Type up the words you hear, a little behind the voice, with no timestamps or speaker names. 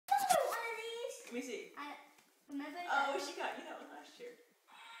Let me see. Remember oh, she got you that one last year.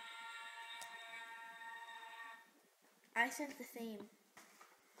 I sent the theme.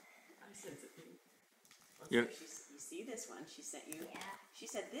 I sent it to you. Yep. You see this one? She sent you. Yeah. She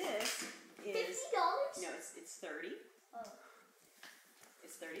said this is $50? No, it's $30. Oh.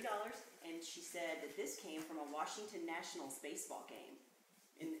 It's $30, and she said that this came from a Washington Nationals baseball game,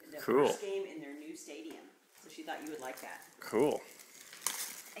 in the Cool. first game in their new stadium. So she thought you would like that. Cool.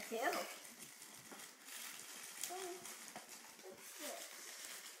 I do. What's this?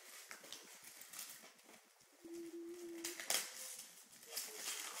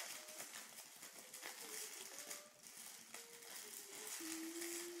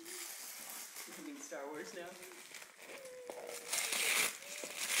 You mean Star Wars now?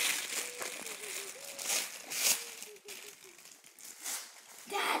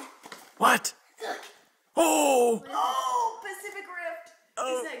 Dad! What? Look! Oh! Oh, Pacific Rift!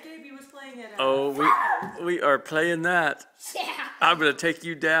 Oh. Is that game he was playing at? Oh, we are playing that. Yeah! I'm gonna take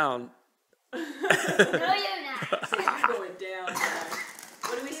you down. No, you're not. So you're going down.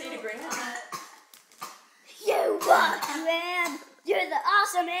 What do we say to Graham? You rock, man! You're the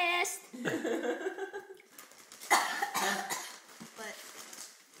awesomest! But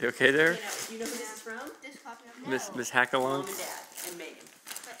You okay there, You know who this is from? this copy of Miss Mom Hackalong? and Dad and Megan.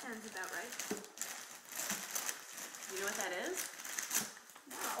 that sounds about right. You know what that is?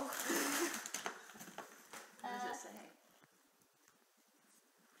 No. What does it say?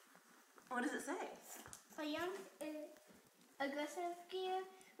 What does it say? A young, aggressive gear,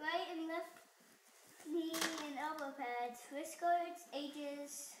 right and left knee and elbow pads, wrist guards,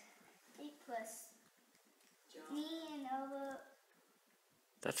 ages 8+. John. Knee and elbow.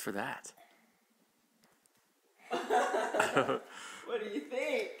 That's for that. What do you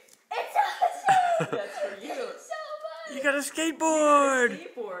think? It's awesome! That's for you. It's so fun! You got a skateboard.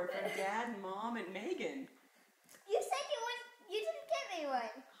 Skateboard from Dad, Mom, and Megan. You said you didn't get me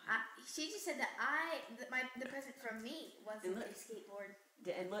one. She just said that the present from me wasn't And a look. skateboard.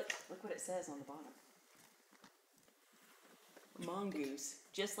 And look what it says on the bottom. Mongoose,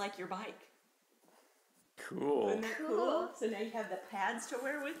 just like your bike. Cool. Isn't that cool? So now you have the pads to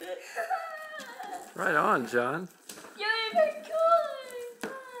wear with it. Right on, John. You're even cooler!